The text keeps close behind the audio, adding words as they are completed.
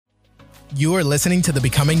You are listening to the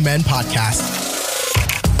Becoming Men podcast.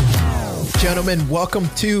 Gentlemen, welcome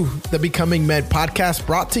to the Becoming Men podcast,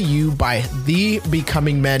 brought to you by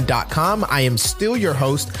thebecomingmen.com. I am still your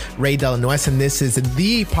host, Ray Delanois, and this is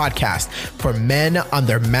the podcast for men on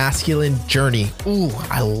their masculine journey. Ooh,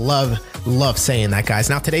 I love saying that, guys.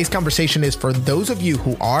 Now, today's conversation is for those of you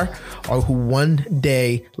who are or who one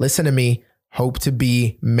day, listen to me, hope to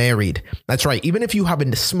be married. That's right. Even if you have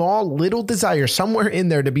a small little desire somewhere in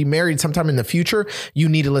there to be married sometime in the future, you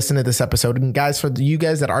need to listen to this episode. And guys, for you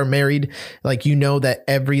guys that are married, like, you know that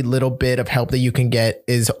every little bit of help that you can get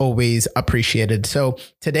is always appreciated. So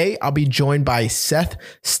today I'll be joined by Seth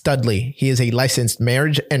Studley. He is a licensed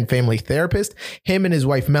marriage and family therapist. Him and his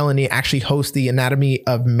wife, Melanie, actually host the Anatomy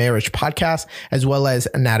of Marriage podcast, as well as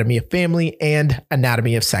Anatomy of Family and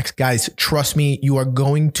Anatomy of Sex. Guys, trust me, you are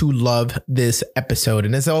going to love this episode.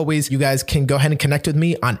 And as always, you guys can go ahead and connect with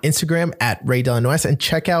me on Instagram at Ray Delanois and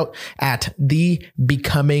check out at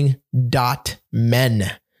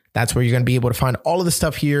thebecoming.men. That's where you're going to be able to find all of the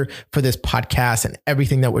stuff here for this podcast and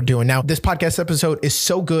everything that we're doing. Now, this podcast episode is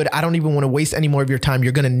so good, I don't even want to waste any more of your time.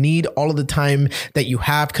 You're going to need all of the time that you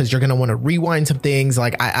have because you're going to want to rewind some things.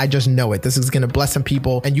 Like, I just know it. This is going to bless some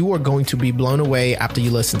people and you are going to be blown away after you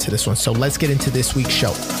listen to this one. So let's get into this week's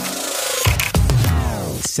show.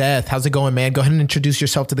 Seth, how's it going, man? Go ahead and introduce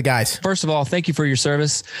yourself to the guys. First of all, thank you for your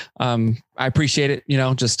service. I appreciate it. You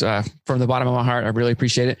know, just from the bottom of my heart, I really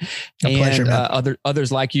appreciate it. Pleasure, man.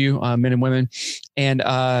 Others like you, men and women. And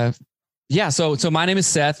so my name is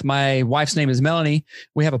Seth. My wife's name is Melanie.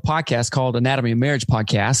 We have a podcast called Anatomy of Marriage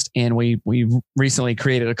podcast. And we recently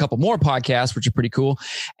created a couple more podcasts, which are pretty cool.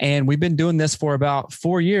 And we've been doing this for about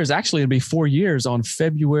 4 years. Actually, it'll be 4 years on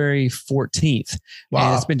February 14th. Wow.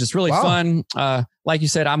 And it's been just really fun. Like you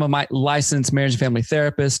said, I'm a licensed marriage and family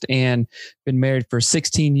therapist and been married for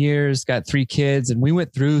 16 years, got 3 kids, and we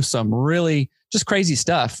went through some really just crazy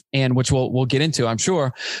stuff, and which we'll get into, I'm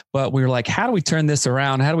sure. But we were like, how do we turn this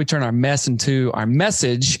around? How do we turn our mess into our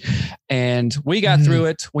message? And we got through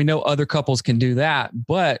it. We know other couples can do that,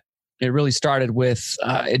 but it really started with,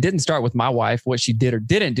 it didn't start with my wife, what she did or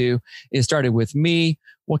didn't do. It started with me.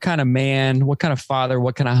 What kind of man, what kind of father,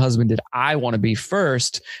 what kind of husband did I want to be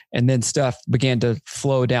first? And then stuff began to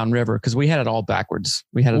flow downriver because we had it all backwards.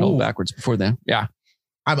 We had it all backwards before then. Yeah.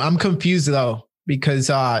 I'm confused though, because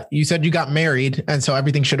you said you got married and so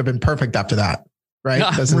everything should have been perfect after that. Right.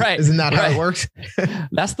 Right. Isn't that how it works?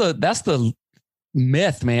 That's the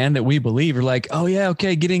myth, man, that we believe. We're like, oh yeah,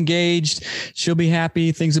 okay, get engaged, she'll be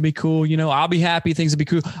happy, things will be cool, you know, I'll be happy, things will be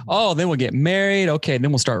cool. Oh, then we'll get married, okay,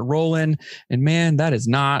 then we'll start rolling. And man, that is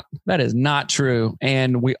not true.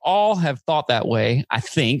 And we all have thought that way, I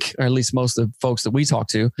think, or at least most of the folks that we talk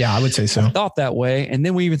to. Yeah, I would say so. Thought that way. And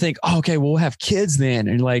then we even think, oh, okay, well, we'll have kids then.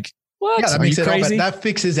 And like, what? Yeah, that makes it crazy. That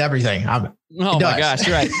fixes everything. Oh my gosh,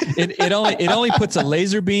 you're right. It only puts a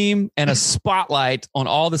laser beam and a spotlight on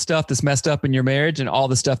all the stuff that's messed up in your marriage and all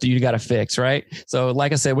the stuff that you got to fix, right? So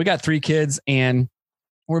like I said, we got 3 kids and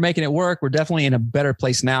we're making it work. We're definitely in a better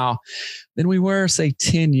place now than we were, say,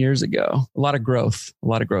 10 years ago. A lot of growth.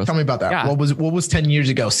 Tell me about that. Yeah. What was 10 years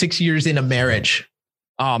ago? 6 years in a marriage.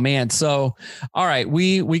 Oh man. So, all right.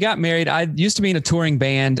 We got married. I used to be in a touring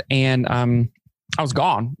band and, I was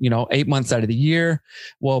gone, 8 months out of the year.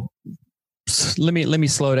 Well, let me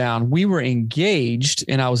slow down. We were engaged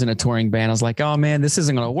and I was in a touring band. I was like, oh man, this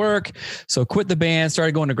isn't going to work. So quit the band,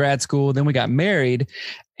 started going to grad school. Then we got married.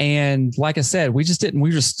 And like I said, we were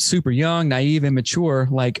just super young, naive, immature.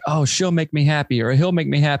 Like, oh, she'll make me happy or he'll make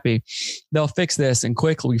me happy. They'll fix this. And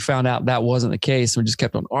quickly we found out that wasn't the case. We just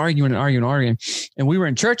kept on arguing. And we were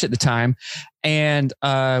in church at the time and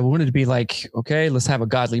we wanted to be like, okay, let's have a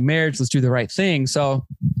godly marriage. Let's do the right thing. So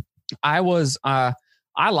I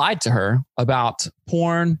lied to her about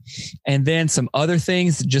porn and then some other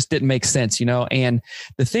things that just didn't make sense, And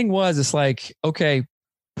the thing was, it's like, okay,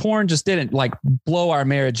 porn just didn't like blow our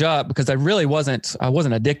marriage up because I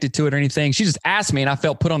wasn't addicted to it or anything. She just asked me and I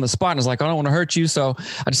felt put on the spot and was like, I don't want to hurt you. So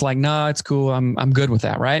I just like, no, it's cool. I'm good with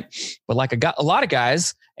that. Right. But like a lot of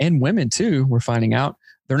guys and women too, we're finding out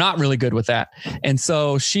they're not really good with that. And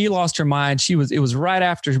so she lost her mind. It was right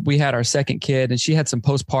after we had our second kid and she had some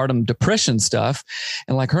postpartum depression stuff.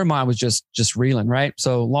 And like her mind was just reeling. Right.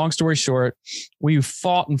 So long story short, we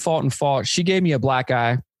fought. She gave me a black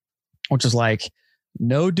eye, which is like,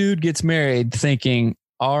 no dude gets married thinking,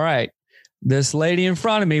 all right, this lady in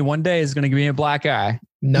front of me one day is going to give me a black eye.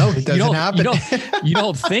 No, it doesn't happen. You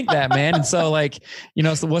don't think that, man. And so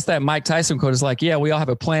so what's that Mike Tyson quote? Is like, yeah, we all have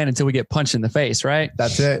a plan until we get punched in the face. Right.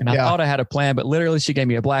 That's it. And I thought I had a plan, but literally she gave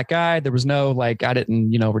me a black eye. There was no, I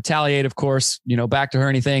didn't, retaliate, of course, back to her or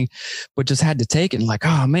anything, but just had to take it. And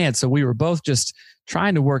oh man. So we were both just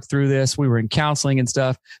trying to work through this. We were in counseling and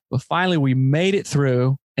stuff, but finally we made it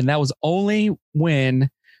through. And that was only when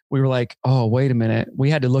we were like, oh, wait a minute. We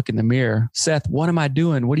had to look in the mirror. Seth, what am I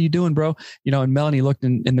doing? What are you doing, bro? And Melanie looked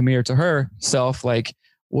in the mirror to herself like,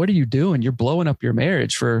 what are you doing? You're blowing up your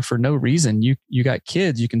marriage for no reason. You got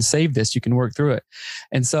kids. You can save this. You can work through it.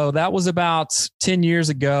 And so that was about 10 years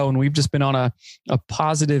ago. And we've just been on a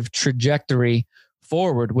positive trajectory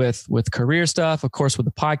forward with career stuff. Of course, with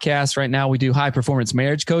the podcast right now, we do high performance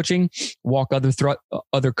marriage coaching, walk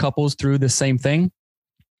other couples through the same thing.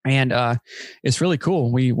 And it's really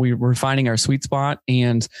cool. We're finding our sweet spot.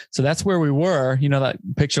 And so that's where we were, that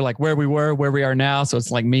picture, like where we were, where we are now. So it's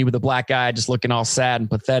like me with a black eye, just looking all sad and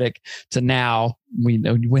pathetic, to now we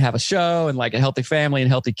have a show and like a healthy family and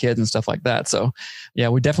healthy kids and stuff like that. So yeah,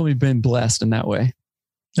 we've definitely been blessed in that way.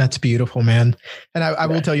 That's beautiful, man. And I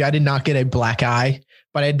will tell you, I did not get a black eye,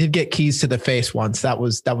 but I did get keys to the face once. That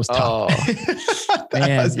was tough. Oh.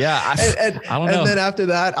 Man, yeah. I don't know. And then after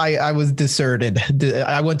that, I was deserted.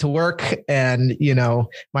 I went to work and,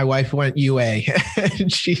 my wife went UA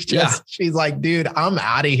and she's like, dude, I'm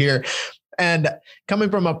out of here. And coming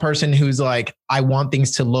from a person who's like, I want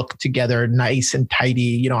things to look together, nice and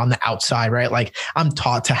tidy, on the outside, right? Like I'm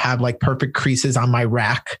taught to have like perfect creases on my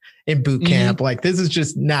rack in boot camp. Mm-hmm. Like this is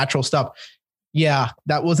just natural stuff. Yeah,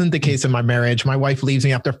 that wasn't the case in my marriage. My wife leaves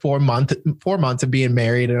me after 4 months of being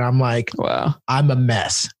married. And I'm like, wow, I'm a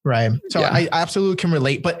mess. Right. So I absolutely can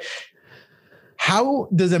relate. But how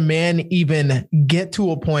does a man even get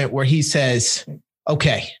to a point where he says,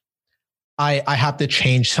 okay, I have to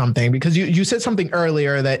change something? Because you said something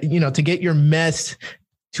earlier that, to get your mess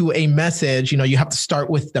to a message, you have to start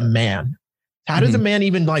with the man. How does a man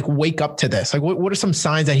even like wake up to this? Like what are some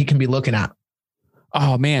signs that he can be looking at?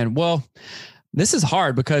 Oh man. Well, this is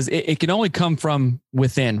hard because it can only come from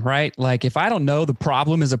within, right? Like if I don't know the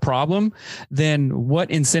problem is a problem, then what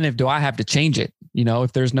incentive do I have to change it?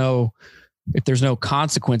 If there's no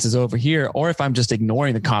consequences over here, or if I'm just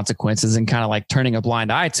ignoring the consequences and kind of like turning a blind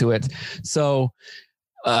eye to it. So,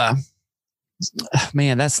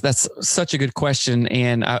 man, that's such a good question.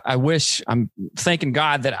 And I wish, I'm thanking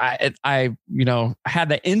God that I had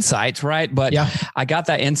that insight, right? But I got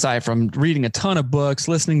that insight from reading a ton of books,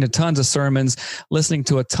 listening to tons of sermons, listening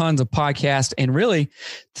to tons of podcasts, and really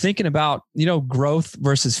thinking about, growth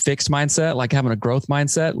versus fixed mindset, like having a growth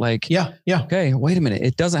mindset. Like, okay, wait a minute.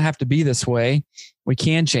 It doesn't have to be this way. We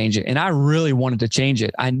can change it. And I really wanted to change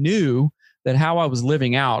it. I knew that how I was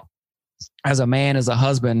living out as a man, as a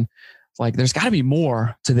husband, like there's got to be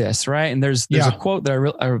more to this, right? And there's a quote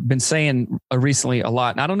that I've been saying recently a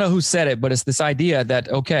lot, and I don't know who said it, but it's this idea that,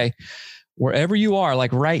 okay, wherever you are,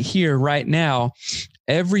 like right here, right now,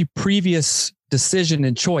 every previous decision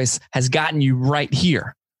and choice has gotten you right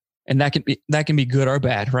here. And that can be good or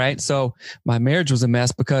bad, right? So my marriage was a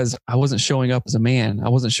mess because I wasn't showing up as a man. I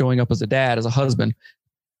wasn't showing up as a dad, as a husband.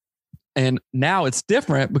 And now it's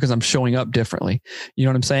different because I'm showing up differently. You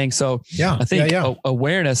know what I'm saying? So I think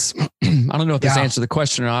awareness, I don't know if this answers the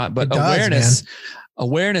question or not, but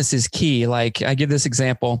awareness is key. Like I give this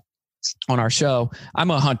example on our show.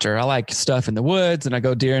 I'm a hunter. I like stuff in the woods and I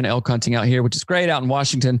go deer and elk hunting out here, which is great out in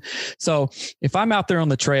Washington. So if I'm out there on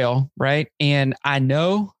the trail, right, and I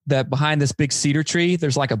know that behind this big cedar tree,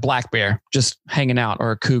 there's like a black bear just hanging out,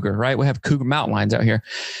 or a cougar, right? We have cougar mountain lions out here.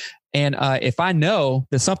 And if I know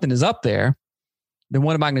that something is up there, then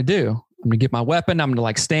what am I going to do? I'm going to get my weapon. I'm going to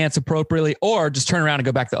like stance appropriately, or just turn around and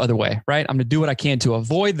go back the other way, right? I'm going to do what I can to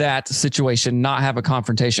avoid that situation, not have a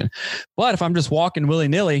confrontation. But if I'm just walking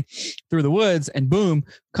willy-nilly through the woods and boom,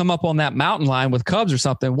 come up on that mountain lion with cubs or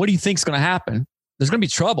something, what do you think is going to happen? There's going to be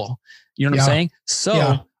trouble. You know what I'm saying?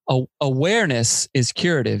 So awareness is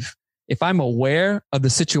curative. If I'm aware of the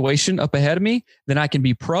situation up ahead of me, then I can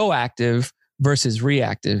be proactive versus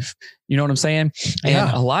reactive. You know what I'm saying?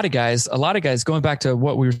 And a lot of guys going back to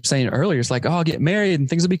what we were saying earlier, it's like, oh, I'll get married and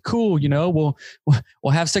things will be cool.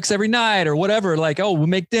 We'll have sex every night or whatever. Like, oh, we'll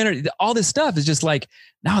make dinner. All this stuff is just like,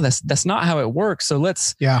 no, that's not how it works. So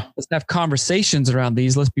let's have conversations around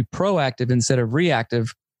these. Let's be proactive instead of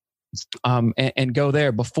reactive, and go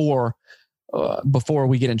there before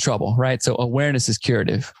we get in trouble. Right. So awareness is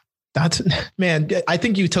curative. I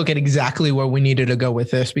think you took it exactly where we needed to go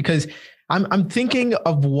with this, because I'm thinking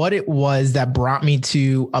of what it was that brought me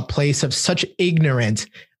to a place of such ignorance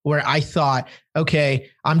where I thought, okay,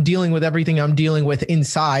 I'm dealing with everything I'm dealing with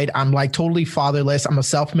inside. I'm like totally fatherless. I'm a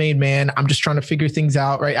self-made man. I'm just trying to figure things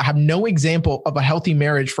out, right? I have no example of a healthy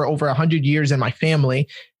marriage for over 100 years in my family,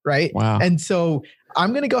 right? Wow. And so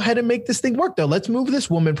I'm going to go ahead and make this thing work though. Let's move this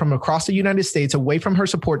woman from across the United States away from her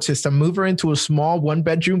support system, move her into a small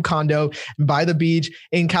 1-bedroom condo by the beach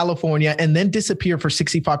in California, and then disappear for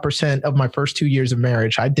 65% of my first 2 years of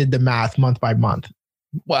marriage. I did the math month by month.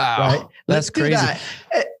 Wow. Right? That's crazy. That.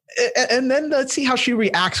 And then let's see how she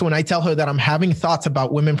reacts when I tell her that I'm having thoughts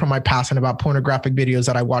about women from my past and about pornographic videos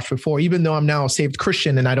that I watched before, even though I'm now a saved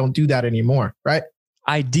Christian and I don't do that anymore. Right.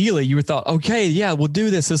 Ideally, you would thought, okay, yeah, we'll do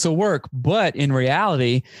this. This will work. But in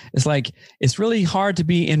reality, it's like, it's really hard to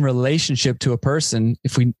be in relationship to a person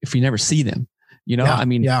if we never see them, you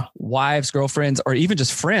know, wives, girlfriends, or even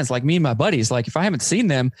just friends like me and my buddies. Like if I haven't seen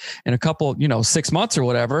them in a couple, 6 months or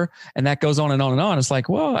whatever, and that goes on and on and on, it's like,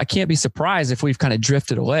 well, I can't be surprised if we've kind of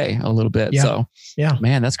drifted away a little bit. Yeah. So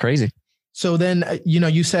man, that's crazy. So then,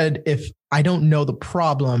 you said, if I don't know the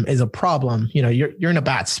problem is a problem, you're in a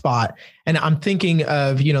bad spot. And I'm thinking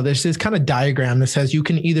of, there's this kind of diagram that says you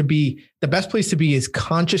can either be, the best place to be is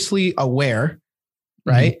consciously aware,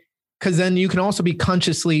 right? Because then you can also be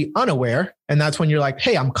consciously unaware. And that's when you're like,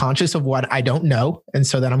 hey, I'm conscious of what I don't know. And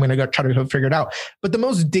so then I'm going to go try to figure it out. But the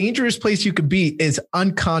most dangerous place you could be is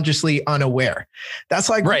unconsciously unaware. That's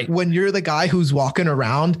like when you're the guy who's walking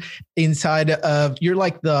around inside of, you're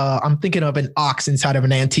like I'm thinking of an ox inside of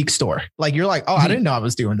an antique store. Like you're like, oh, I didn't know I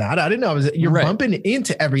was doing that. I didn't know you're bumping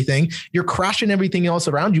into everything. You're crashing everything else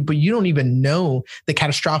around you, but you don't even know the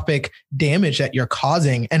catastrophic damage that you're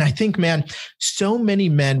causing. And I think, man, so many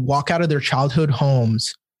men walk out of their childhood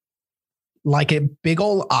homes like a big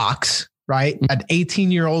old ox, right? An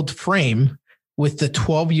 18-year-old frame with the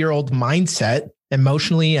 12-year-old mindset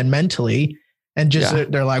emotionally and mentally. And just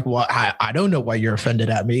they're like, well, I don't know why you're offended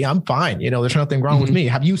at me. I'm fine. There's nothing wrong with me.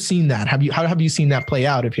 Have you seen that? How have you seen that play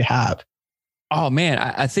out if you have? Oh man,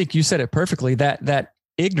 I think you said it perfectly, that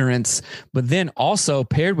ignorance, but then also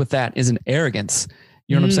paired with that is an arrogance.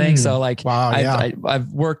 You know what I'm saying? So like, wow,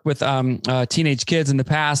 I've worked with teenage kids in the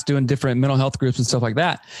past doing different mental health groups and stuff like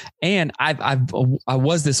that. And I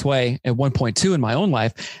was this way at one point too in my own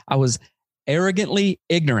life. I was arrogantly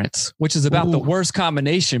ignorant, which is about the worst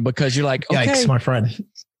combination because you're like, okay, yikes, my friend,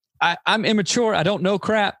 I'm immature. I don't know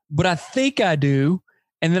crap, but I think I do.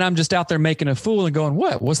 And then I'm just out there making a fool and going,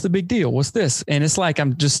 what's the big deal? What's this? And it's like,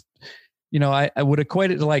 I'm just, I would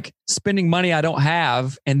equate it to like spending money I don't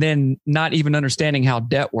have and then not even understanding how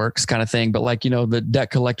debt works kind of thing. But like, the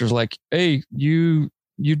debt collector's like, hey, you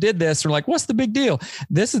did this. Or like, what's the big deal?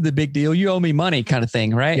 This is the big deal. You owe me money kind of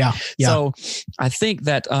thing. Right. Yeah. So I think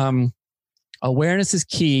that awareness is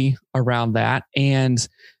key around that. And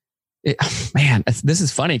this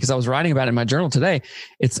is funny because I was writing about it in my journal today.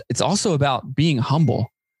 It's also about being humble,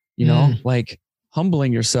 like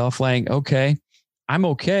humbling yourself, like, okay, I'm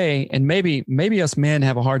okay. And maybe us men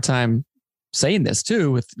have a hard time saying this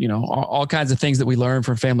too, with, all kinds of things that we learn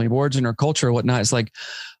from family of origin or culture or whatnot. It's like,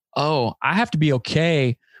 oh, I have to be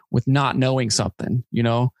okay with not knowing something,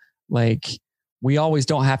 like we always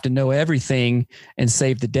don't have to know everything and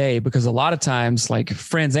save the day, because a lot of times like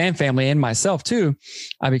friends and family and myself too,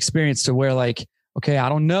 I've experienced to where like, okay, I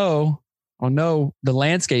don't know the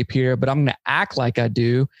landscape here, but I'm going to act like I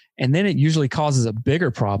do. And then it usually causes a bigger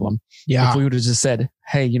problem. Yeah. If we would have just said,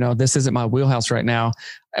 hey, this isn't my wheelhouse right now.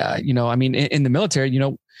 In the military,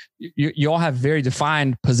 you all have very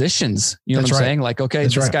defined positions. You know what I'm saying? Like, okay,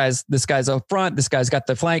 this guy's up front, this guy's got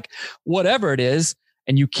the flank, whatever it is.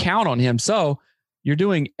 And you count on him. So you're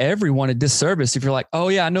doing everyone a disservice if you're like, oh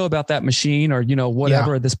yeah, I know about that machine or,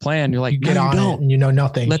 whatever, this plan. You're like, get on it and you know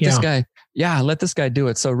nothing. Let this guy do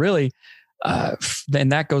it. So really, then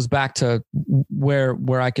that goes back to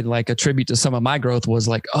where I could like attribute to some of my growth was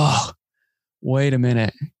like, oh, wait a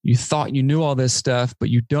minute. You thought you knew all this stuff, but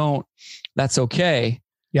you don't. That's okay.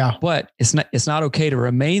 Yeah. But it's not okay to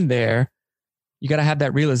remain there. You got to have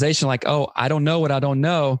that realization like, oh, I don't know what I don't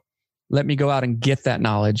know. Let me go out and get that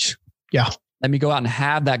knowledge. Yeah. Let me go out and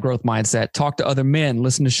have that growth mindset, talk to other men,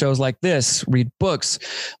 listen to shows like this, read books,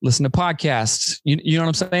 listen to podcasts. You know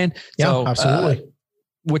what I'm saying? Yeah, so, absolutely.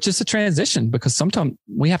 Which is a transition because sometimes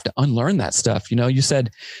we have to unlearn that stuff. You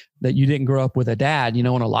said that you didn't grow up with a dad, and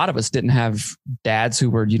a lot of us didn't have dads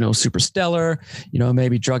who were, super stellar,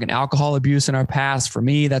 maybe drug and alcohol abuse in our past. For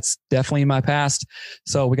me, that's definitely in my past.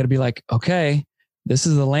 So we got to be like, okay, this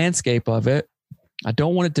is the landscape of it. I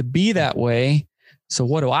don't want it to be that way. So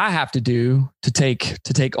what do I have to do to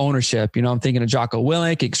take ownership? I'm thinking of Jocko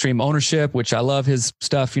Willink, extreme ownership, which I love his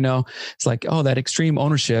stuff. It's like, oh, that extreme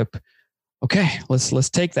ownership. Okay, let's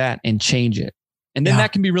take that and change it. And then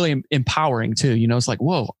that can be really empowering too. You know, it's like,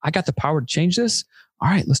 whoa, I got the power to change this. All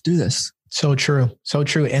right, let's do this. So true. So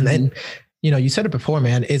true. And then, you know, you said it before,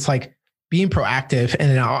 man, it's like being proactive,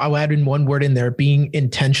 and I'll add in one word in there, being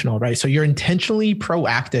intentional, right? So you're intentionally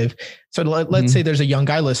proactive. So let's say there's a young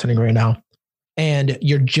guy listening right now, and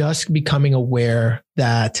you're just becoming aware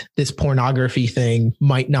that this pornography thing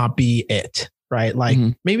might not be it, right? Like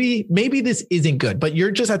maybe this isn't good, but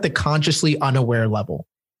you're just at the consciously unaware level.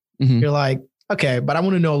 You're like, okay, but I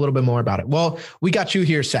want to know a little bit more about it. Well, we got you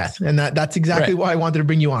here, Seth. And that's exactly why I wanted to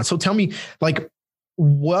bring you on. So tell me, like,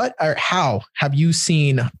 what or how have you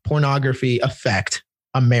seen pornography affect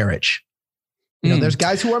a marriage? You know, there's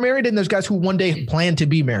guys who are married and there's guys who one day plan to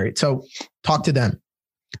be married. So talk to them.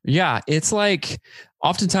 Yeah. It's like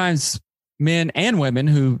oftentimes men and women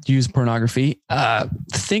who use pornography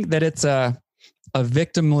think that it's a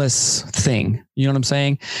victimless thing. You know what I'm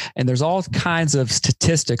saying? And there's all kinds of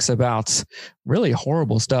statistics about really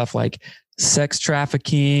horrible stuff like sex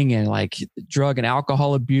trafficking and like drug and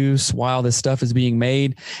alcohol abuse while this stuff is being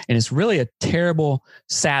made. And it's really a terrible,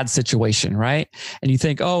 sad situation, right? And you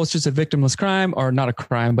think, oh, it's just a victimless crime, or not a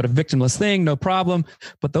crime, but a victimless thing, no problem.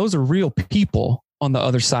 But those are real people on the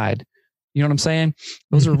other side. You know what I'm saying?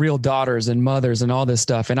 Those are real daughters and mothers and all this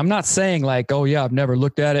stuff. And I'm not saying like, oh yeah, I've never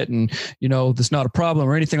looked at it and, you know, that's not a problem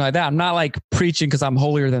or anything like that. I'm not like preaching because I'm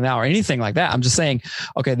holier than thou or anything like that. I'm just saying,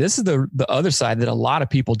 okay, this is the other side that a lot of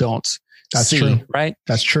people don't see, true. Right?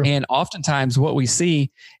 That's true. And oftentimes what we see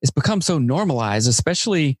is become so normalized,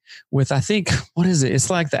 especially with, I think, what is it? It's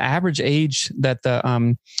like the average age that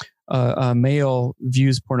the male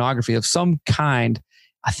views pornography of some kind,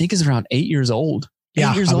 I think is around 8 years old.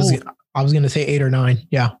 8 years old. I was going to say 8 or 9.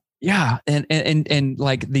 Yeah. Yeah. And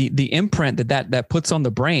like the imprint that puts on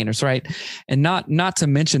the brain is right. And not to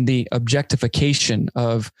mention the objectification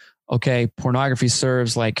of, okay, pornography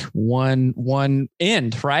serves like one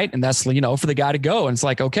end, right? And that's, you know, for the guy to go. And it's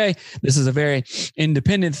like, okay, this is a very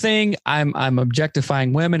independent thing. I'm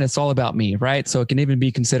objectifying women. It's all about me. Right. So it can even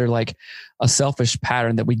be considered like a selfish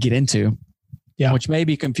pattern that we get into. Yeah. Which may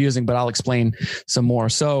be confusing, but I'll explain some more.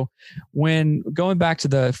 So when going back to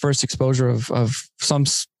the first exposure of some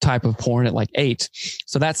type of porn at like 8,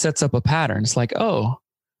 so that sets up a pattern. It's like, oh,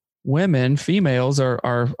 women, females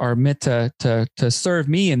are meant to serve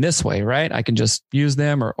me in this way, right? I can just use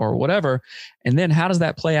them or whatever. And then how does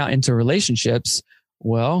that play out into relationships?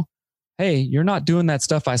 Well, hey, you're not doing that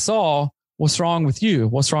stuff I saw. What's wrong with you?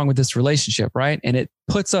 What's wrong with this relationship, right? And it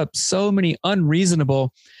puts up so many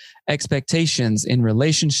unreasonable expectations in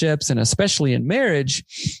relationships and especially in marriage.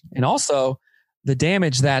 And also the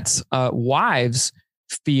damage that wives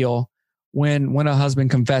feel when a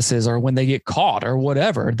husband confesses or when they get caught or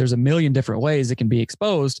whatever. There's a million different ways it can be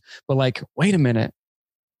exposed, but like, wait a minute,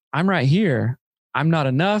 I'm right here. I'm not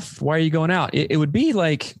enough. Why are you going out? It would be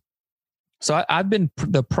like, so I've been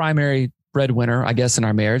the primary breadwinner, I guess, in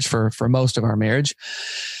our marriage for most of our marriage.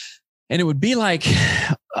 And it would be like,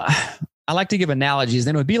 I like to give analogies.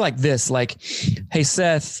 Then it would be like this, like, hey,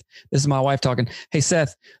 Seth, this is my wife talking. Hey,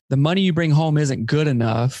 Seth, the money you bring home isn't good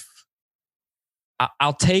enough.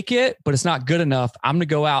 I'll take it, but it's not good enough. I'm going to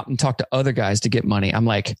go out and talk to other guys to get money. I'm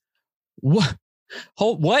like, what?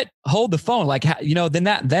 Hold the phone. Like, you know, then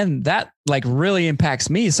that like really impacts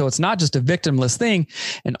me. So it's not just a victimless thing.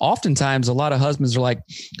 And oftentimes a lot of husbands are like,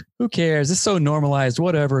 who cares? It's so normalized,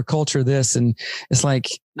 whatever, culture this. And it's like,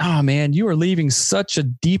 oh man, you are leaving such a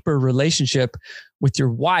deeper relationship with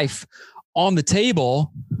your wife on the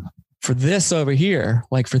table for this over here.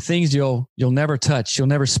 Like for things you'll never touch, you'll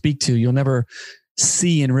never speak to, you'll never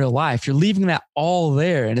see in real life. You're leaving that all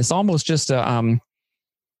there. And it's almost just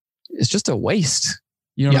it's just a waste.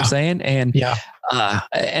 You know what I'm saying? And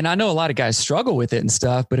and I know a lot of guys struggle with it and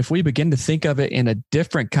stuff, but if we begin to think of it in a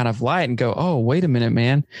different kind of light and go, oh, wait a minute,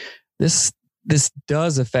 man, this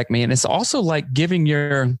does affect me. And it's also like giving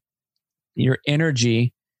your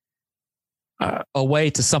energy away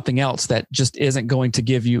to something else that just isn't going to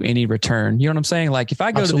give you any return. You know what I'm saying? Like if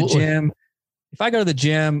I go to the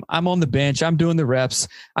gym, I'm on the bench, I'm doing the reps,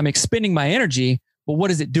 I'm expending my energy, but what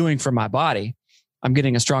is it doing for my body? I'm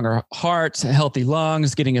getting a stronger heart, healthy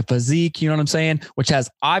lungs, getting a physique, you know what I'm saying? Which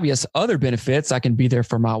has obvious other benefits. I can be there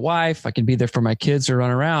for my wife. I can be there for my kids to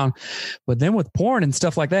run around. But then with porn and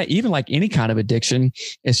stuff like that, even like any kind of addiction,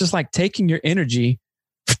 it's just like taking your energy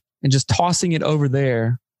and just tossing it over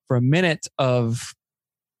there for a minute of,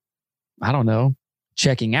 I don't know,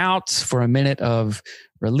 checking out, for a minute of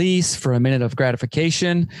release, for a minute of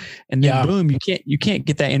gratification. And then boom, you can't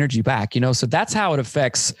get that energy back, you know? So that's how it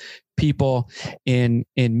affects people in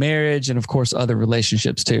marriage and of course other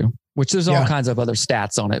relationships too, which there's all kinds of other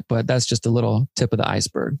stats on it, but that's just a little tip of the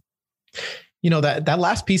iceberg. That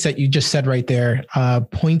last piece that you just said right there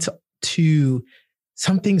points to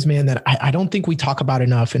some things, man, that I don't think we talk about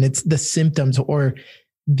enough. And it's the symptoms or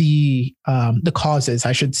the causes,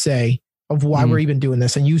 I should say, of why we're even doing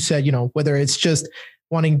this. And you said, whether it's just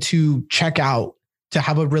wanting to check out, to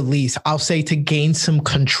have a release, I'll say to gain some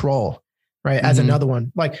control, right? As another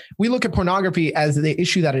one, like we look at pornography as the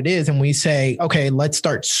issue that it is. And we say, okay, let's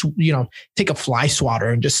start, take a fly swatter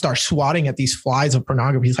and just start swatting at these flies of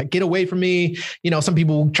pornography. It's like, get away from me. Some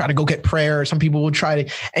people will try to go get prayer. Some people will try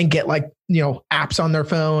to, and get like, apps on their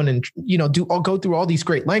phone and, go through all these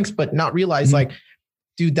great lengths, but not realize like,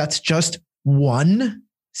 dude, that's just one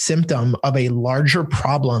symptom of a larger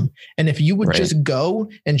problem. And if you would just go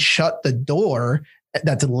and shut the door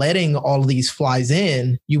that's letting all of these flies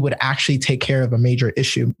in, you would actually take care of a major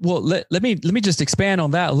issue. Well, let me just expand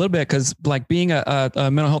on that a little bit. Cause like being a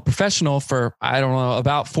mental health professional for, I don't know,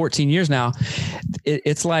 about 14 years now,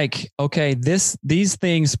 it's like, okay, these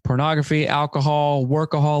things, pornography, alcohol,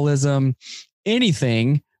 workaholism,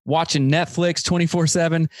 anything, watching Netflix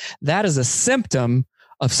 24/7, that is a symptom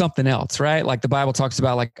of something else, right? Like the Bible talks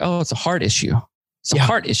about like, oh, it's a heart issue. It's a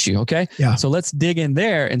heart issue. Okay. Yeah. So let's dig in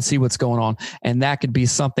there and see what's going on. And that could be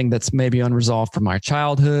something that's maybe unresolved from our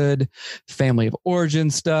childhood, family of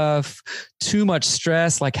origin stuff, too much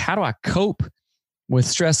stress. Like, how do I cope with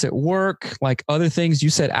stress at work? Like other things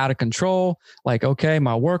you said, out of control. Like, okay,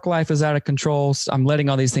 my work life is out of control. So I'm letting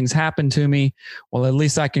all these things happen to me. Well, at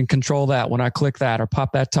least I can control that when I click that or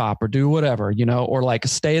pop that top or do whatever, or like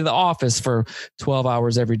stay in the office for 12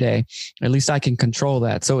 hours every day. At least I can control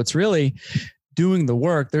that. So it's really doing the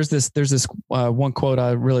work. There's this one quote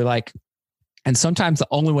I really like. And sometimes the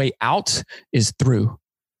only way out is through.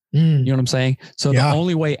 You know what I'm saying? So the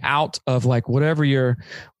only way out of like whatever you're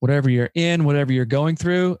in, whatever you're going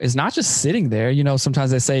through is not just sitting there.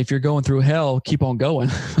 Sometimes they say, if you're going through hell, keep on going.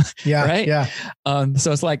 Yeah. Right. Yeah.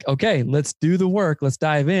 So it's like, okay, let's do the work. Let's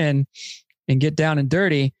dive in and get down and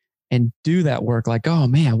dirty and do that work. Like, oh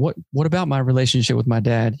man, what about my relationship with my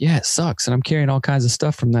dad? Yeah, it sucks. And I'm carrying all kinds of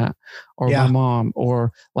stuff from that, or my mom,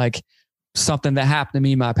 or like something that happened to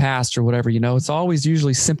me in my past or whatever, it's always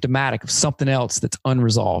usually symptomatic of something else that's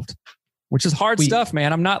unresolved, which is hard stuff,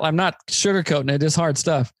 man. I'm not sugarcoating it. It's hard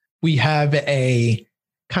stuff. We have a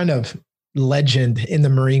kind of legend in the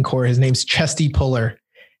Marine Corps. His name's Chesty Puller.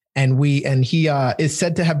 And he is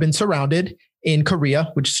said to have been surrounded in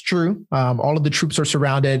Korea, which is true. All of the troops are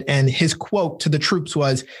surrounded. And his quote to the troops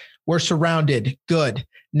was, "We're surrounded. Good.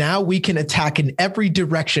 Now we can attack in every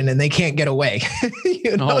direction and they can't get away."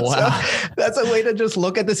 Oh, wow. So that's a way to just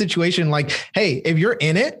look at the situation. Like, hey, if you're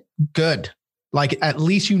in it, good. Like, at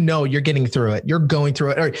least, you're getting through it. You're going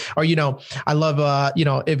through it. Or I love,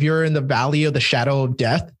 if you're in the valley of the shadow of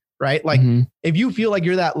death, right? Like if you feel like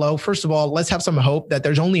you're that low, first of all, let's have some hope that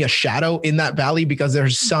there's only a shadow in that valley because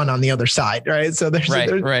there's sun on the other side, right? So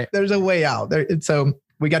there's a way out there. So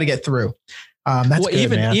we got to get through. That's good,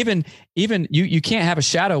 man. Even you can't have a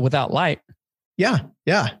shadow without light. Yeah.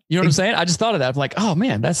 Yeah. You know what I'm saying? I just thought of that. I'm like, oh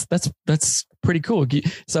man, that's pretty cool.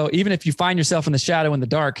 So even if you find yourself in the shadow in the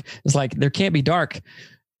dark, it's like, there can't be dark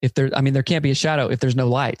there can't be a shadow if there's no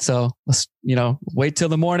light. So let's, wait till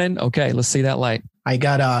the morning. Okay. Let's see that light. I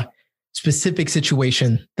got a specific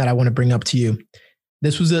situation that I want to bring up to you.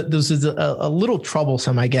 This was a little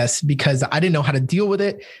troublesome, I guess, because I didn't know how to deal with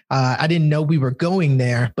it. I didn't know we were going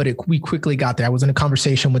there, but we quickly got there. I was in a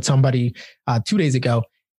conversation with somebody 2 days ago,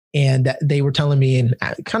 and they were telling me and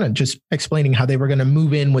kind of just explaining how they were going to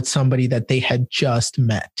move in with somebody that they had just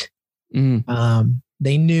met.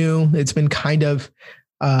 They knew it's been kind of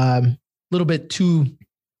a little bit too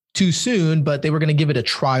soon, but they were going to give it a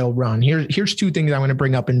trial run. Here's two things I'm going to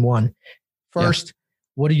bring up in one. First,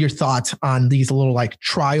 what are your thoughts on these little like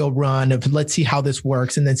trial run of let's see how this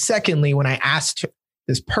works? And then secondly, when I asked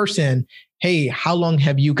this person, hey, how long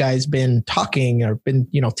have you guys been talking or been,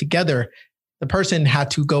 together? The person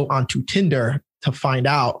had to go onto Tinder to find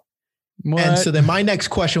out. What? And so then my next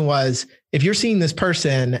question was, if you're seeing this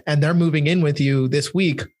person and they're moving in with you this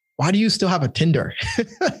week, why do you still have a Tinder?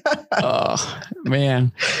 Oh,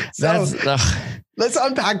 man. Let's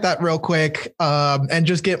unpack that real quick and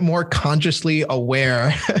just get more consciously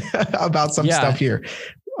aware about some stuff here.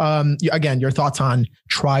 Again, your thoughts on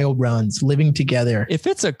trial runs, living together. If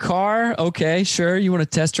it's a car, okay, sure. You want to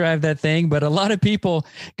test drive that thing. But a lot of people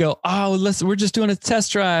go, oh, listen, we're just doing a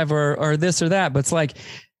test drive or this or that. But it's like,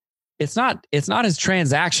 it's not as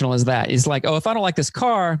transactional as that. It's like, oh, if I don't like this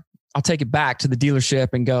car, I'll take it back to the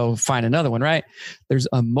dealership and go find another one, right? There's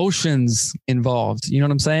emotions involved. You know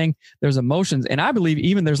what I'm saying? There's emotions. And I believe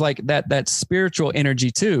even there's like that spiritual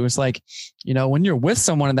energy too. It's like, when you're with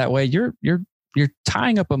someone in that way, you're you're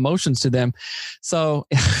tying up emotions to them. So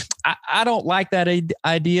I don't like that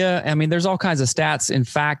idea. I mean, there's all kinds of stats. In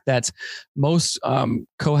fact, that most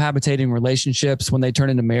cohabitating relationships, when they turn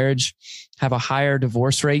into marriage, have a higher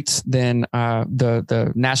divorce rate than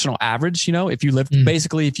the national average. You know, if you live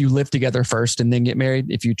if you live together first and then get married,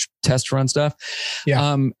 if you test run stuff.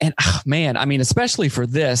 Yeah. And man, I mean, especially for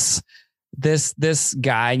this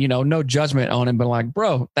guy, you know, no judgment on him, but like,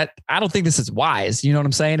 bro, that I don't think this is wise. You know what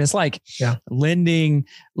I'm saying? It's like lending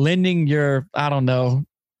your, I don't know,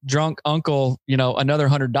 drunk uncle, you know, another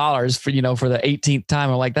 $100 for, you know, for the 18th time.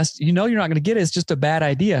 I'm like, that's, you know, you're not going to get it. It's just a bad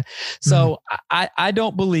idea. So I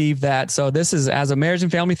don't believe that. So this is, as a marriage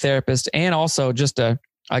and family therapist, and also just a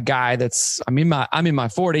guy that's, I'm in my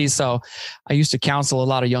 40s. So I used to counsel a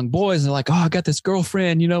lot of young boys, and they're like, oh, I got this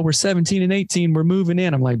girlfriend, you know, we're 17 and 18, we're moving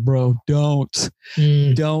in. I'm like, bro, don't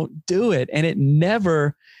do it. And it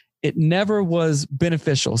never was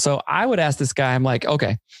beneficial. So I would ask this guy, I'm like,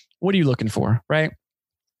 okay, what are you looking for? Right.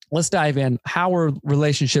 Let's dive in. How are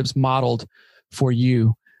relationships modeled for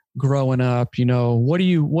you growing up? You know, what do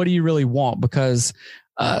you really want? Because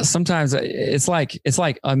sometimes it's like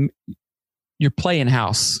you're playing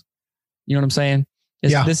house. You know what I'm saying?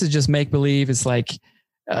 This is just make believe. It's like,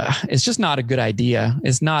 it's just not a good idea.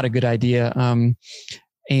 It's not a good idea. How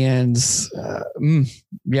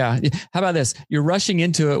about this? You're rushing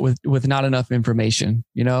into it with not enough information,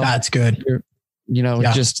 you know? That's good.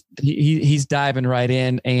 Just he's diving right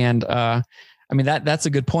in. And, I mean, that's a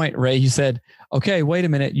good point, Ray. You said, okay, wait a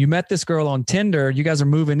minute. You met this girl on Tinder. You guys are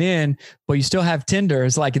moving in, but you still have Tinder.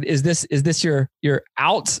 It's like, is this your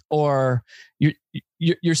out, or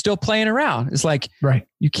you're still playing around? It's like, right.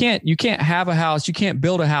 You can't have a house. You can't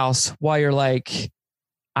build a house while you're like,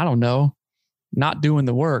 I don't know, not doing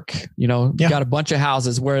the work. You know, you got a bunch of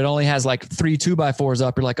houses where it only has like 3 2x4s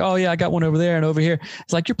up. You're like, oh yeah, I got one over there and over here.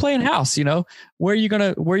 It's like, you're playing house, you know, where are you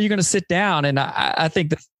going to sit down? And I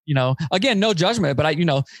think that, you know, again, no judgment, but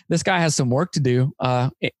this guy has some work to do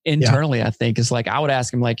internally. I think it's like, I would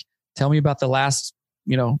ask him, like, tell me about the last,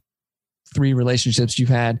 3 relationships you've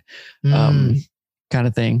had, kind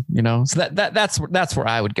of thing, you know? So that's where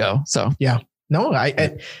I would go. So, yeah, no,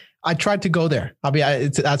 I tried to go there.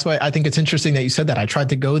 That's why I think it's interesting that you said that. I tried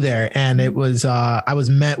to go there, and it was, I was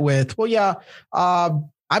met with,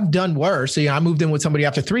 I've done worse. So, I moved in with somebody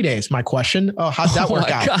after 3 days. My question, how'd that work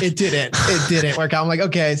out? God. It didn't work out. I'm like,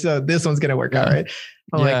 okay, so this one's going to work out. Right.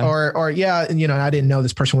 I'm like, and I didn't know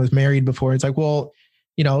this person was married before. It's like, well,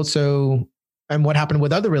 so, and what happened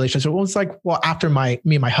with other relationships? Well, it's like, after me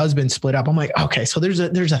and my husband split up, I'm like, okay, so there's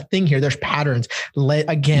a thing here. There's patterns.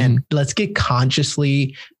 Let's get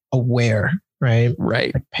consciously aware, right?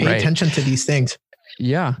 Right. Like pay attention to these things.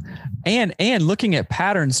 Yeah. And looking at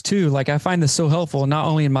patterns too. Like, I find this so helpful, not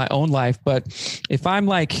only in my own life, but if I'm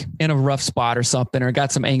like in a rough spot or something, or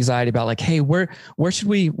got some anxiety about like, hey, where should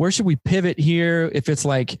we pivot here? If it's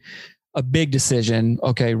like a big decision,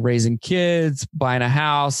 okay, raising kids, buying a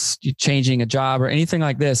house, changing a job, or anything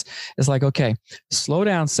like this, it's like, okay, slow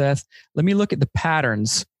down, Seth. Let me look at the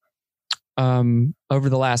patterns over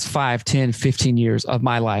the last 5, 10, 15 years of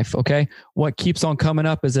my life. Okay. What keeps on coming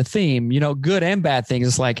up as a theme, good and bad things.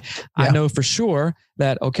 It's like, I know for sure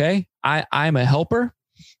that, okay, I'm a helper,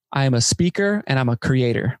 I am a speaker, and I'm a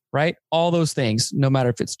creator, right? All those things, no matter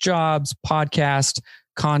if it's jobs, podcast,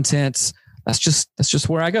 contents, that's just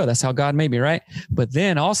where I go. That's how God made me. Right. But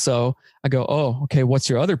then also I go, oh, okay, what's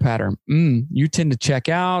your other pattern? You tend to check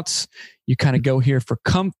out. You kind of go here for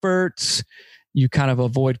comfort. You kind of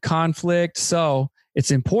avoid conflict. So it's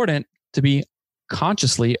important to be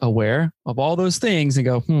consciously aware of all those things and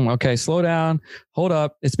go, okay, slow down, hold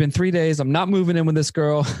up. It's been 3 days. I'm not moving in with this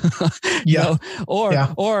girl.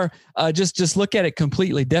 Or just look at it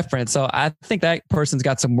completely different. So I think that person's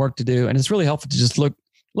got some work to do, and it's really helpful to just look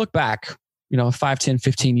back, 5, 10,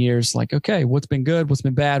 15 years, like, okay, what's been good? What's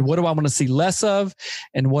been bad? What do I want to see less of?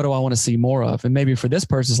 And what do I want to see more of? And maybe for this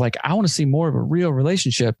person, it's like, I want to see more of a real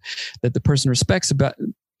relationship that the person respects about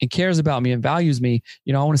and cares about me and values me.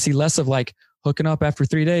 I want to see less of like hooking up after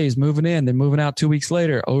 3 days, moving in, then moving out 2 weeks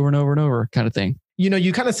later, over and over and over kind of thing.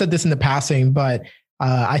 You kind of said this in the passing, but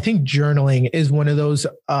I think journaling is one of those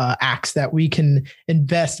acts that we can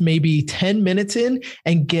invest maybe 10 minutes in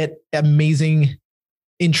and get amazing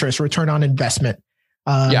interest, return on investment.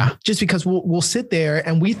 Just because we'll sit there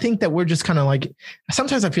and we think that we're just kind of like,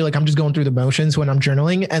 sometimes I feel like I'm just going through the motions when I'm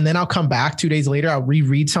journaling, and then I'll come back 2 days later, I'll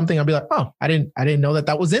reread something. I'll be like, oh, I didn't know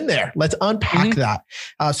that was in there. Let's unpack that.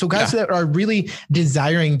 So guys that are really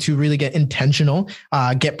desiring to really get intentional,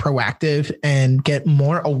 get proactive, and get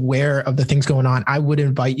more aware of the things going on, I would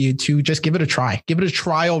invite you to just give it a try. Give it a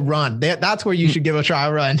trial run. That's where you should give a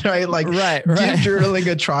trial run, right? Like right. Give journaling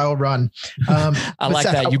a trial run. I like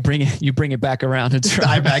Seth, that. You bring it back around and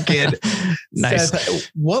dive back in. Nice.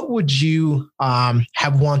 Seth, what would you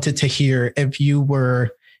have wanted to hear if you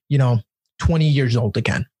were, 20 years old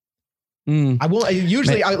again? Let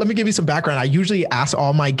me give you some background. I usually ask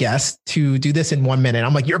all my guests to do this in 1 minute.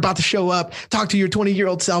 I'm like, you're about to show up, talk to your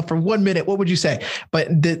 20-year-old self for 1 minute. What would you say? But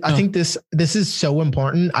I think this is so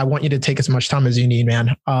important. I want you to take as much time as you need,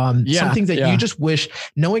 man. Some things that you just wish,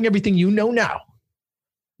 knowing everything you know now,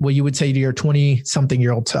 what you would say to your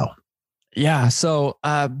 20-something-year-old self. Yeah. So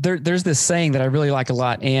there's this saying that I really like a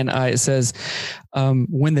lot. And it says,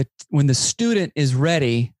 when the student is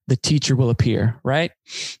ready, the teacher will appear. Right.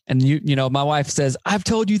 And my wife says, I've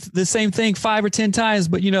told you the same thing 5 or 10 times,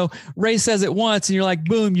 but Ray says it once and you're like,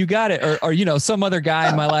 boom, you got it. Or some other guy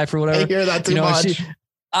in my life or whatever. I hear that too much.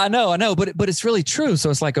 I know, but it's really true. So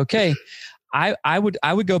it's like, okay, I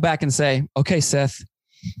would go back and say, okay, Seth,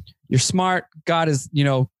 you're smart. God has,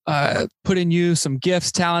 put in you some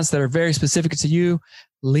gifts, talents that are very specific to you.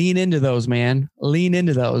 Lean into those, man. Lean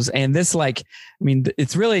into those. And this,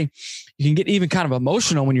 it's really, you can get even kind of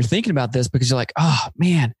emotional when you're thinking about this because you're like, oh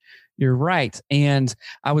man, you're right. And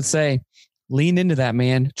I would say, lean into that,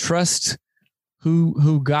 man. Trust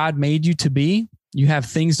who God made you to be. You have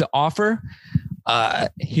things to offer.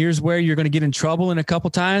 Here's where you're going to get in trouble in a couple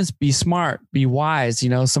times. Be smart, be wise.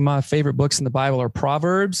 Some of my favorite books in the Bible are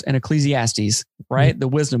Proverbs and Ecclesiastes, right? The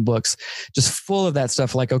wisdom books, just full of that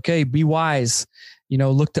stuff. Like, okay, be wise,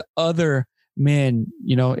 look to other men.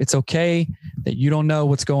 It's okay that you don't know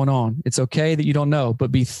what's going on. It's okay that you don't know,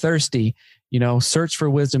 but be thirsty, search for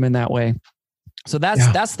wisdom in that way. So that's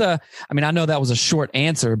I know that was a short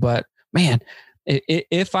answer, but man,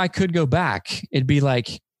 if I could go back, it'd be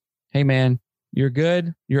like, hey man, you're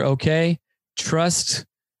good. You're okay. Trust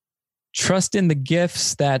in the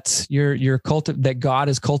gifts that that God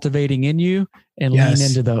is cultivating in you, and lean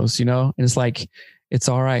into those, and it's like, it's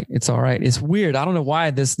all right. It's all right. It's weird. I don't know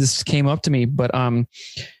why this came up to me, but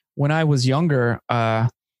when I was younger, I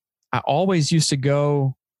always used to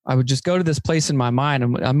go. I would just go to this place in my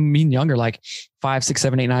mind. I mean, younger, like 5, 6,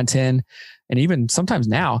 7, 8, 9, 10. And even sometimes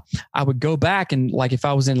now I would go back and like, if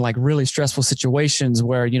I was in like really stressful situations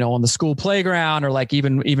where, on the school playground or like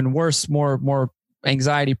even worse, more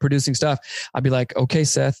anxiety producing stuff, I'd be like, okay,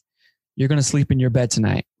 Seth, you're going to sleep in your bed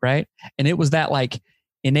tonight. Right. And it was that like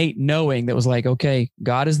innate knowing that was like, okay,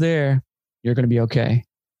 God is there. You're going to be okay.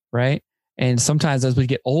 Right. And sometimes as we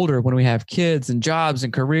get older, when we have kids and jobs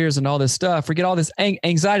and careers and all this stuff, we get all this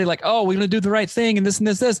anxiety, like, oh, we're going to do the right thing. And this and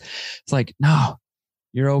this, this. It's like, no,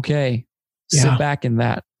 you're okay. Sit back in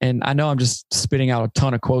that. And I know I'm just spitting out a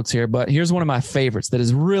ton of quotes here, but here's one of my favorites that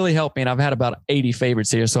has really helped me. And I've had about 80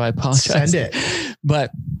 favorites here, so I apologize. Send it.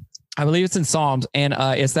 But I believe it's in Psalms. And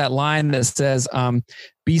it's that line that says,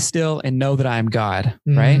 be still and know that I am God.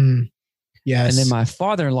 Right. Yes. And then my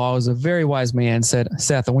father-in-law was a very wise man, said,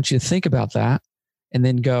 Seth, I want you to think about that and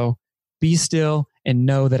then go, be still and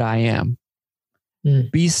know that I am.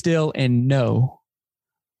 Be still and know.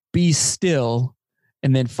 Be still.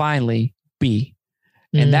 And then finally, be.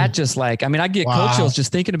 And that just like, I get cold chills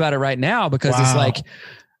just thinking about it right now because it's like,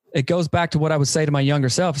 it goes back to what I would say to my younger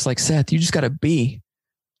self. It's like, Seth, you just got to be.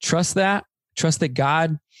 Trust that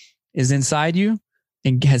God is inside you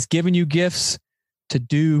and has given you gifts to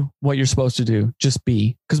do what you're supposed to do. Just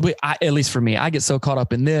be. Because at least for me, I get so caught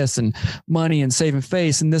up in this and money and saving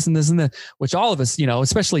face and this and this and that, which all of us,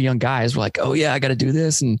 especially young guys, we're like, oh yeah, I got to do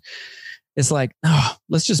this. And it's like, oh,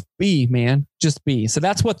 let's just be, man. Just be. So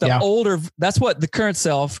that's what that's what the current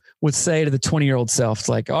self would say to the 20-year-old self. It's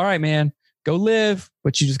like, all right, man, go live,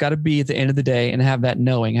 but you just got to be at the end of the day and have that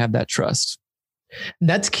knowing, have that trust.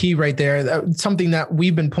 That's key right there. That's something that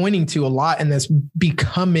we've been pointing to a lot in this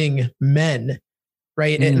becoming men,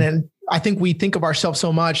 right? And then I think we think of ourselves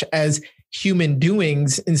so much as human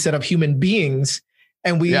doings instead of human beings.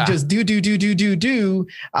 And we just do,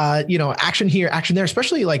 action here, action there,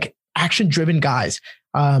 especially like action-driven guys,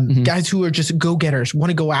 guys who are just go-getters, want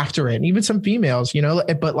to go after it. And even some females,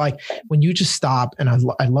 but like when you just stop, and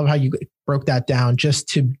I love how you broke that down, just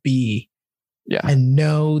to be and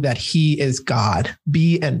know that he is God,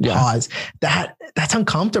 be and pause. That's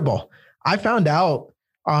uncomfortable. I found out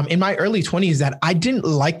in my early 20s that I didn't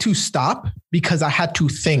like to stop because I had to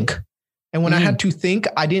think And when I had to think,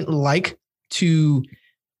 I didn't like to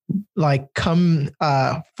become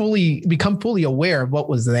fully aware of what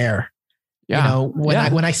was there. Yeah. You know,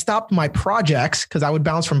 when I stopped my projects, because I would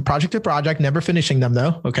bounce from project to project, never finishing them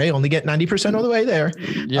though. Okay. Only get 90% of the way there,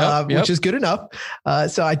 which is good enough.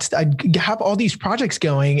 So I'd have all these projects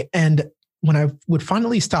going. And when I would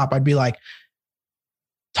finally stop, I'd be like,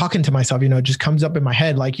 talking to myself, it just comes up in my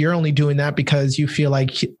head. Like, you're only doing that because you feel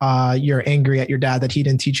like you're angry at your dad that he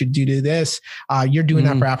didn't teach you to do this. You're doing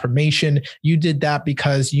that for affirmation. You did that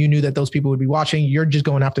because you knew that those people would be watching. You're just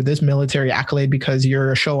going after this military accolade because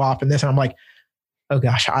you're a show off and this. And I'm like, oh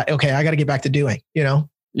gosh, I got to get back to doing, Yeah.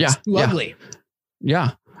 It's too ugly.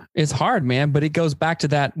 Yeah. It's hard, man. But it goes back to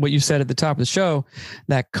that, what you said at the top of the show,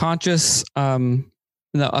 that conscious, the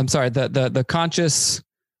conscious,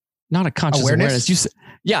 not a conscious awareness. You said,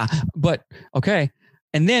 yeah, but okay.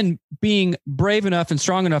 And then being brave enough and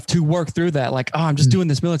strong enough to work through that. Like, I'm just doing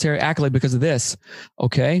this military accolade because of this.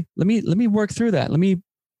 Okay. Let me work through that. Let me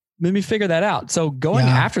figure that out. So going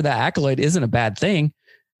after that accolade isn't a bad thing.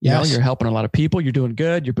 You know, you're helping a lot of people. You're doing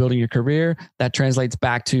good. You're building your career. That translates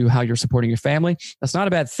back to how you're supporting your family. That's not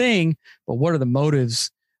a bad thing, but what are the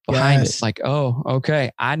motives behind it? Like, oh,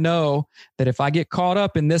 okay. I know that if I get caught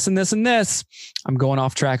up in this and this and this, I'm going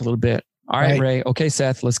off track a little bit. All right, Ray. Okay,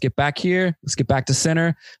 Seth, let's get back here. Let's get back to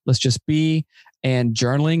center. Let's just be. And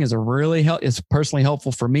journaling is it's personally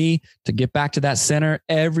helpful for me to get back to that center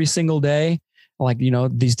every single day. Like,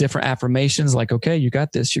 these different affirmations, like, okay, you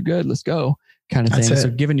got this. You're good. Let's go. Kind of thing. So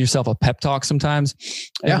giving yourself a pep talk sometimes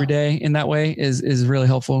every day in that way is really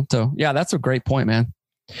helpful. So yeah, that's a great point, man.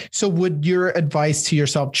 So would your advice to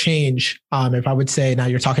yourself change if I would say now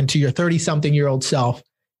you're talking to your 30-something-year-old self,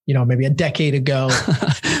 maybe a decade ago?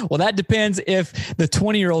 Well, that depends if the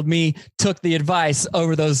 20-year-old me took the advice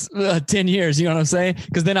over those 10 years, you know what I'm saying?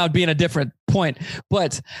 Because then I would be in a different point.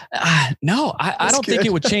 But no, I don't think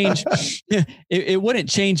it would change. It wouldn't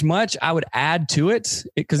change much. I would add to it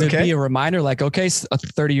because it'd be a reminder like, okay, a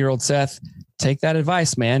 30-year-old Seth, take that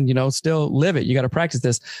advice, man, still live it. You got to practice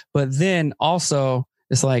this. But then also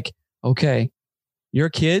it's like, okay, your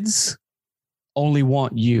kids only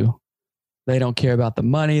want you. They don't care about the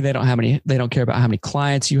money. They don't care about how many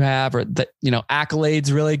clients you have or the,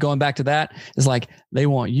 accolades. Really going back to that is like, they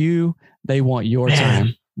want you, they want your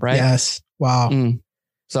time. Right. Yes. Wow.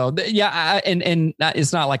 So and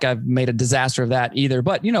it's not like I've made a disaster of that either,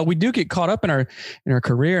 but we do get caught up in our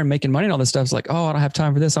career and making money and all this stuff. It's like, oh, I don't have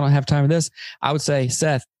time for this. I don't have time for this. I would say,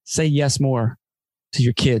 Seth, say yes more to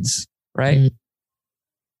your kids. Right.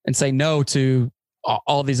 And say no to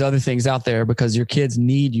all these other things out there because your kids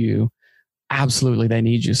need you. Absolutely. They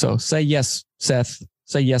need you. So say yes, Seth,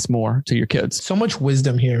 say yes more to your kids. So much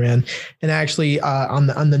wisdom here, man. And actually on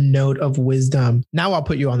the note of wisdom, now I'll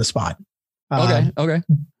put you on the spot. Okay.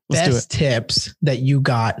 Let's best tips that you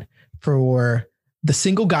got for the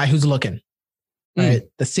single guy who's looking, right?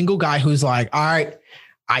 The single guy who's like, all right,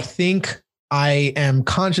 I think I am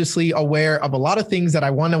consciously aware of a lot of things that I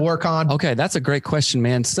want to work on. Okay. That's a great question,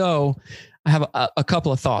 man. So I have a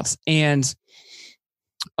couple of thoughts and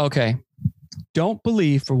okay. Don't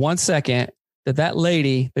believe for 1 second that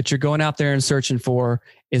lady that you're going out there and searching for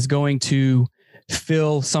is going to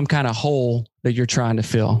fill some kind of hole that you're trying to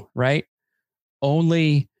fill, right?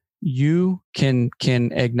 Only you can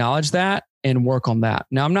acknowledge that and work on that.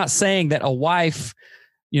 Now, I'm not saying that a wife,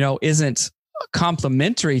 isn't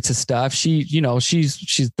complimentary to stuff. She's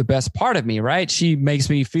the best part of me, right? She makes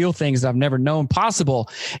me feel things that I've never known possible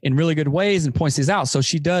in really good ways and points these out. So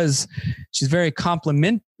she's very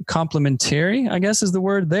complimentary, I guess is the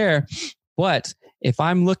word there. But if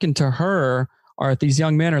I'm looking to her or if these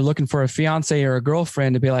young men are looking for a fiance or a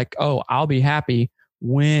girlfriend to be like, oh, I'll be happy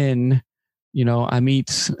when, I meet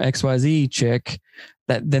XYZ chick,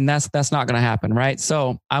 then that's not going to happen. Right.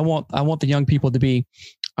 So I want the young people to be,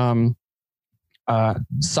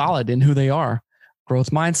 solid in who they are.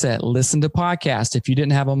 Growth mindset, listen to podcasts. If you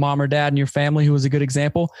didn't have a mom or dad in your family who was a good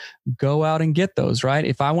example, go out and get those, right?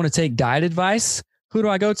 If I want to take diet advice, who do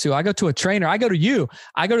I go to? I go to a trainer. I go to you.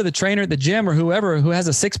 I go to the trainer at the gym or whoever who has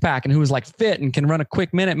a six pack and who is like fit and can run a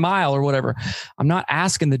quick minute mile or whatever. I'm not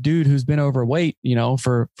asking the dude who's been overweight,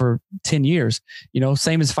 for 10 years,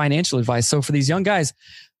 same as financial advice. So for these young guys,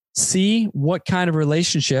 see what kind of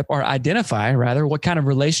relationship or identify rather what kind of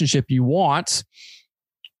relationship you want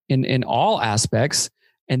in all aspects,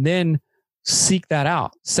 and then seek that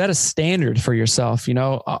out. Set a standard for yourself.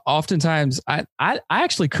 Oftentimes I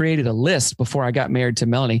actually created a list before I got married to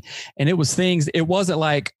Melanie, and it was things, it wasn't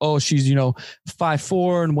like, oh, she's,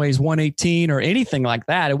 5'4" and weighs 118 or anything like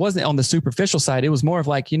that. It wasn't on the superficial side. It was more of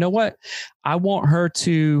like, what? I want her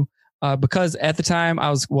to because at the time I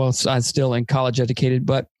was still in college educated,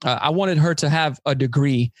 but I wanted her to have a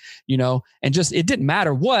degree, and just, it didn't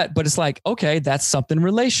matter what, but it's like, okay, that's something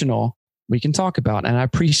relational we can talk about. And I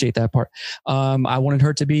appreciate that part. I wanted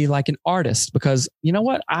her to be like an artist because you know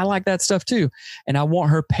what? I like that stuff too. And I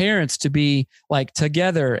want her parents to be like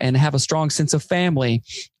together and have a strong sense of family.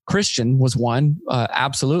 Christian was one,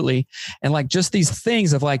 absolutely. And like just these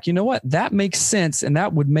things of like, you know what, that makes sense. And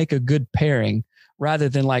that would make a good pairing rather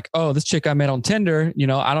than like, oh, this chick I met on Tinder,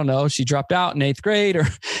 I don't know, she dropped out in 8th grade or,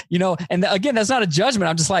 and again, that's not a judgment.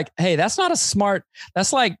 I'm just like, hey, that's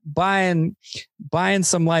like buying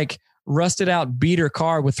some like rusted out beater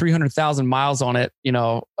car with 300,000 miles on it,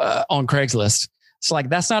 on Craigslist. So like,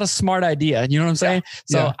 that's not a smart idea. You know what I'm saying?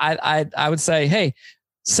 Yeah. So I would say, hey,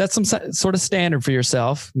 set some sort of standard for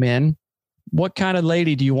yourself, men. What kind of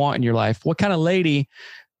lady do you want in your life? What kind of lady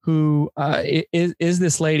who is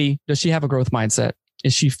this lady? Does she have a growth mindset?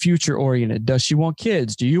 Is she future oriented? Does she want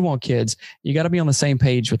kids? Do you want kids? You got to be on the same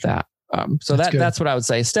page with that. So that's what I would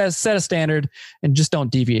say. Set a standard and just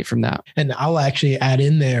don't deviate from that. And I'll actually add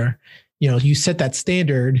in there, you set that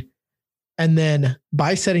standard, and then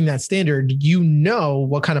by setting that standard,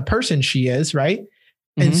 what kind of person she is, right?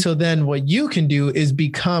 Mm-hmm. And so then what you can do is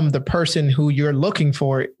become the person who you're looking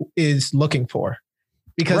for is looking for.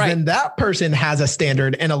 Because then that person has a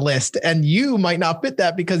standard and a list, and you might not fit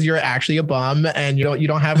that because you're actually a bum and you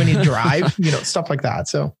don't have any drive, stuff like that.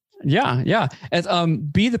 So yeah.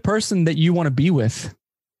 And, be the person that you want to be with.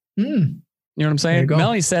 You know what I'm saying?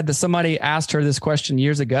 Melanie said that somebody asked her this question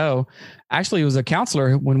years ago. Actually, it was a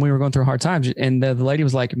counselor when we were going through hard times. And the lady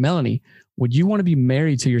was like, Melanie, would you want to be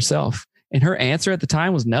married to yourself? And her answer at the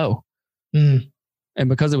time was no. And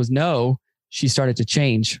because it was no, she started to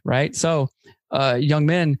change. Right. So, young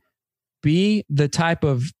men, be the type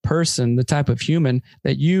of person, the type of human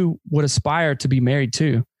that you would aspire to be married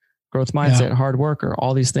to. Growth mindset, hard worker,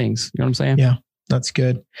 all these things. You know what I'm saying? Yeah, that's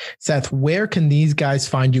good. Seth, where can these guys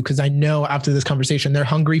find you? Because I know after this conversation, they're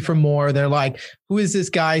hungry for more. They're like, who is this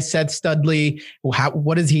guy, Seth Studley?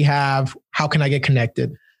 What does he have? How can I get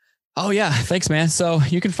connected? Oh yeah. Thanks, man. So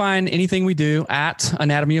you can find anything we do at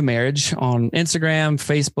Anatomy of Marriage on Instagram,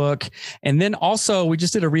 Facebook. And then also we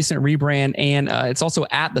just did a recent rebrand, and it's also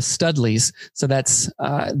at the Studleys. So that's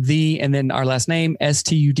and then our last name,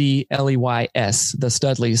 Studleys, the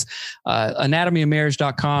Studleys,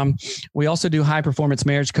 anatomyofmarriage.com. We also do high performance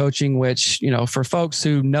marriage coaching, which, for folks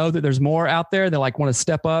who know that there's more out there, they like want to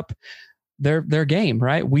step up their game,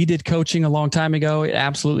 right? We did coaching a long time ago. It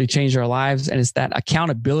absolutely changed our lives. And it's that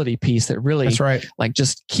accountability piece that really like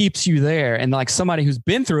just keeps you there. And like somebody who's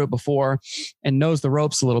been through it before and knows the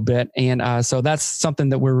ropes a little bit. And so that's something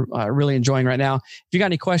that we're really enjoying right now. If you got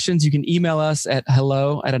any questions, you can email us at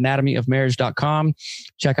hello@anatomyofmarriage.com.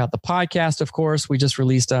 Check out the podcast. Of course, we just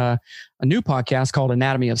released a new podcast called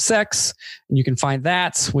Anatomy of Sex. And you can find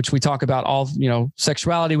that, which we talk about all,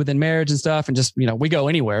 sexuality within marriage and stuff. And just, we go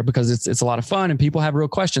anywhere because it's a lot of fun and people have real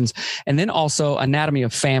questions. And then also Anatomy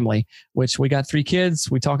of Family, which we got 3 kids.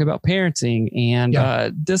 We talk about parenting and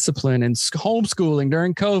discipline and homeschooling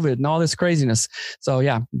during COVID and all this craziness. So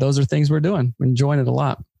yeah, those are things we're doing. We're enjoying it a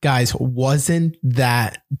lot. Guys, wasn't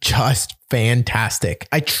that just fantastic?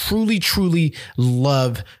 I truly, truly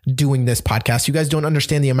love doing this podcast. You guys don't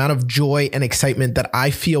understand the amount of joy and excitement that I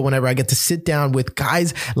feel whenever I get to sit down with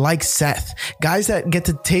guys like Seth, guys that get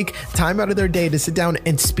to take time out of their day to sit down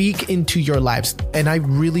and speak into your lives. And I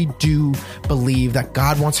really do believe that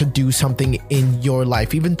God wants to do something in your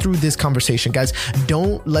life, even through this conversation. Guys,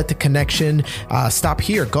 don't let the connection stop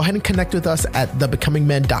here. Go ahead and connect with us at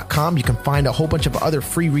thebecomingmen.com. You can find a whole bunch of other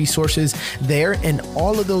free resources there, and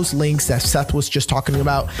all of those links that Seth was just talking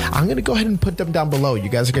about, I'm going to go ahead and put them down below. You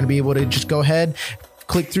guys are going to be able to just go ahead,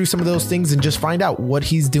 click through some of those things and just find out what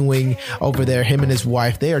he's doing over there. Him and his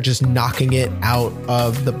wife, they are just knocking it out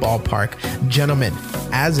of the ballpark. Gentlemen,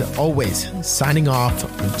 as always, signing off.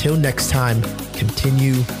 Until next time,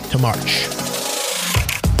 continue to march.